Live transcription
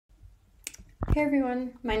Hey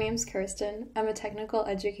everyone, my name's Kirsten. I'm a Technical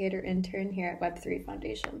Educator Intern here at Web3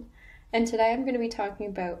 Foundation. And today I'm going to be talking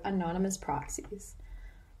about anonymous proxies.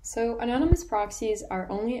 So anonymous proxies are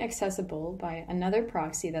only accessible by another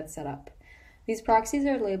proxy that's set up. These proxies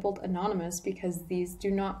are labeled anonymous because these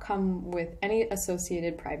do not come with any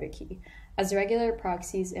associated private key, as regular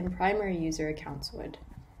proxies in primary user accounts would.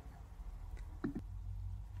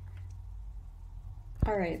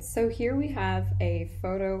 Alright, so here we have a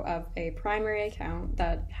photo of a primary account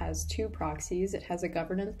that has two proxies. It has a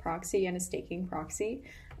governance proxy and a staking proxy.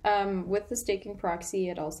 With the staking proxy,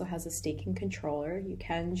 it also has a staking controller. You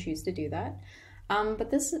can choose to do that. But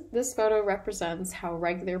this photo represents how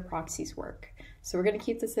regular proxies work. So we're going to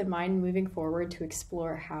keep this in mind moving forward to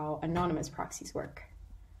explore how anonymous proxies work.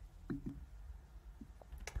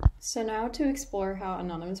 So now to explore how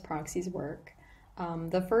anonymous proxies work,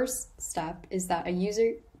 the first step is that a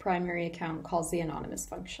user primary account calls the anonymous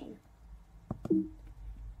function.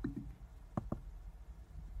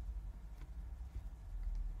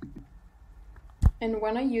 And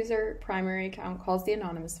when a user primary account calls the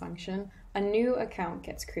anonymous function, a new account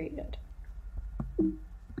gets created.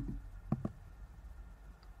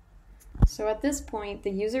 So at this point,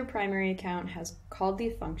 the user primary account has called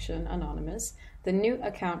the function anonymous, the new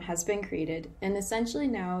account has been created, and essentially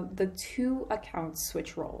now the two accounts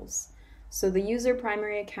switch roles. So the user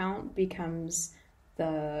primary account becomes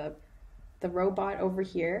the robot over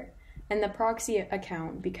here, and the proxy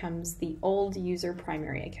account becomes the old user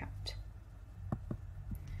primary account.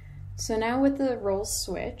 So now with the roles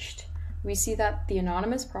switched, we see that the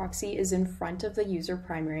anonymous proxy is in front of the user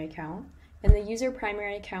primary account, and the user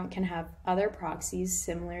primary account can have other proxies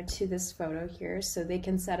similar to this photo here, so they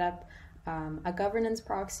can set up a governance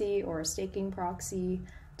proxy or a staking proxy,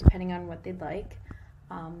 depending on what they'd like.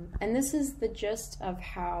 And this is the gist of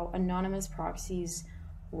how anonymous proxies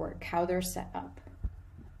work, how they're set up.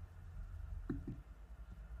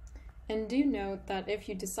 And do note that if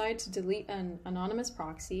you decide to delete an anonymous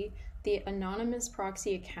proxy, the anonymous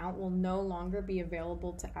proxy account will no longer be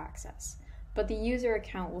available to access, but the user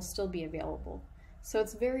account will still be available. So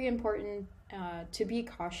it's very important to be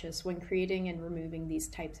cautious when creating and removing these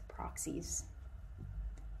types of proxies.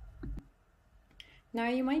 Now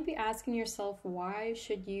you might be asking yourself, why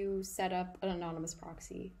should you set up an anonymous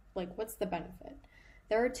proxy? Like, what's the benefit?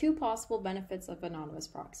 There are two possible benefits of anonymous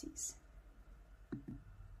proxies.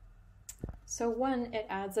 So one, it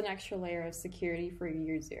adds an extra layer of security for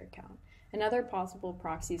your user account and other possible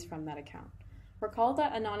proxies from that account. Recall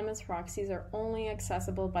that anonymous proxies are only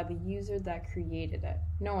accessible by the user that created it,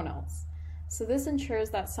 no one else. So this ensures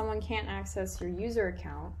that someone can't access your user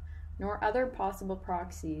account nor other possible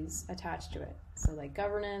proxies attached to it, so like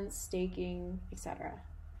governance, staking, etc.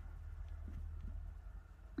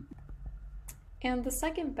 And the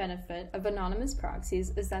second benefit of anonymous proxies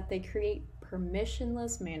is that they create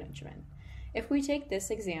permissionless management. If we take this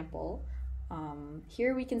example,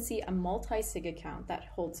 here we can see a multi-sig account that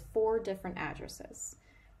holds 4 different addresses.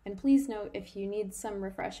 And please note, if you need some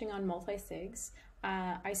refreshing on multi-sigs,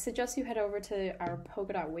 I suggest you head over to our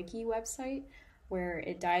Polkadot wiki website, where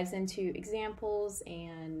it dives into examples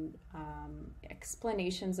and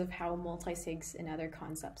explanations of how multi-sigs and other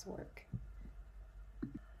concepts work.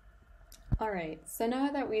 Alright, so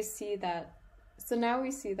now we see that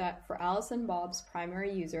for Alice and Bob's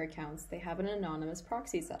primary user accounts, they have an anonymous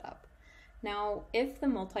proxy set up. Now, if the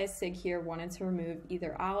multi-sig here wanted to remove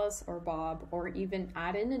either Alice or Bob, or even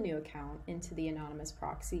add in a new account into the anonymous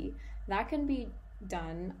proxy, that can be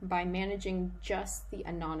done by managing just the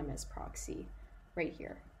anonymous proxy right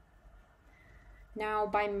here. Now,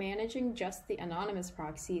 by managing just the anonymous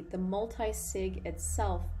proxy, the multi-sig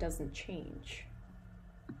itself doesn't change.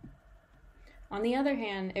 On the other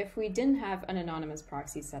hand, if we didn't have an anonymous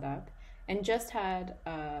proxy set up and just had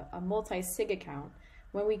a multi-sig account,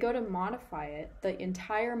 when we go to modify it, the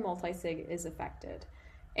entire multi-sig is affected,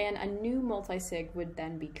 and a new multi-sig would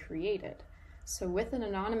then be created. So with an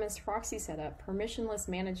anonymous proxy setup, permissionless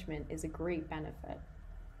management is a great benefit.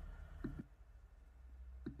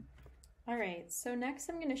 Alright, so next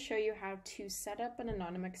I'm going to show you how to set up an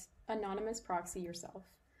anonymous proxy yourself.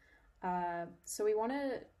 So we want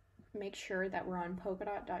to make sure that we're on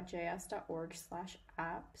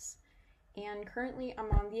polkadot.js.org/apps. And currently I'm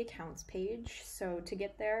on the accounts page, so to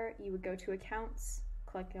get there you would go to accounts,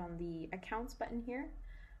 click on the accounts button here,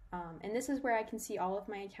 and this is where I can see all of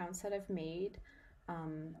my accounts that I've made,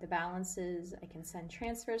 the balances. I can send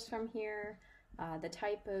transfers from here, the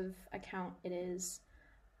type of account it is,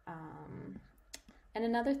 and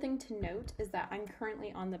another thing to note is that I'm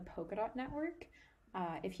currently on the Polkadot network.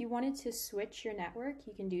 If you wanted to switch your network,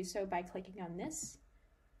 you can do so by clicking on this.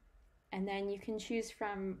 And then you can choose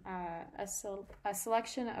from a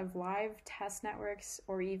selection of live test networks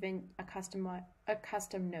or even a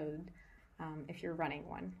custom node if you're running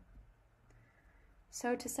one.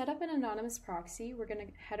 So to set up an anonymous proxy, we're going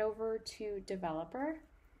to head over to Developer.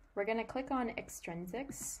 We're going to click on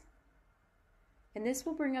Extrinsics, and this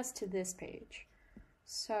will bring us to this page.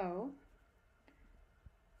 So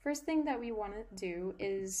first thing that we want to do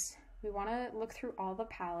is we want to look through all the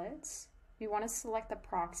palettes. We want to select the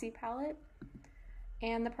proxy palette,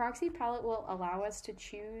 and the proxy palette will allow us to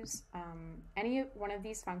choose any one of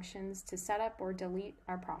these functions to set up or delete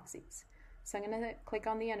our proxies. So I'm going to click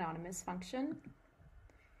on the anonymous function,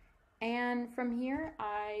 and from here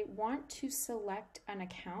I want to select an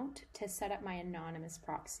account to set up my anonymous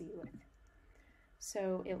proxy with.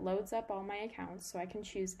 So it loads up all my accounts, so I can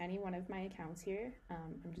choose any one of my accounts here.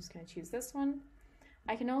 I'm just going to choose this one.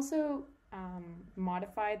 I can also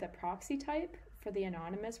modify the proxy type for the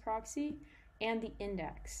anonymous proxy and the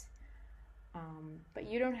index, but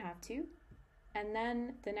you don't have to. And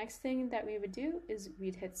then the next thing that we would do is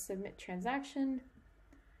we'd hit submit transaction,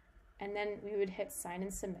 and then we would hit sign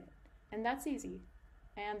and submit. And that's easy,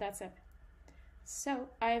 and that's it. So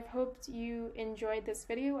I've hoped you enjoyed this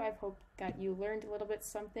video. I've hoped that you learned a little bit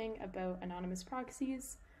something about anonymous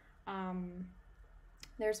proxies.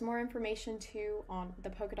 There's more information too on the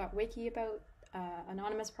Polkadot wiki about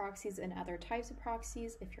anonymous proxies and other types of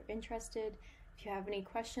proxies if you're interested. If you have any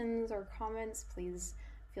questions or comments, please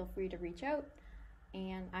feel free to reach out,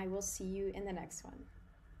 and I will see you in the next one.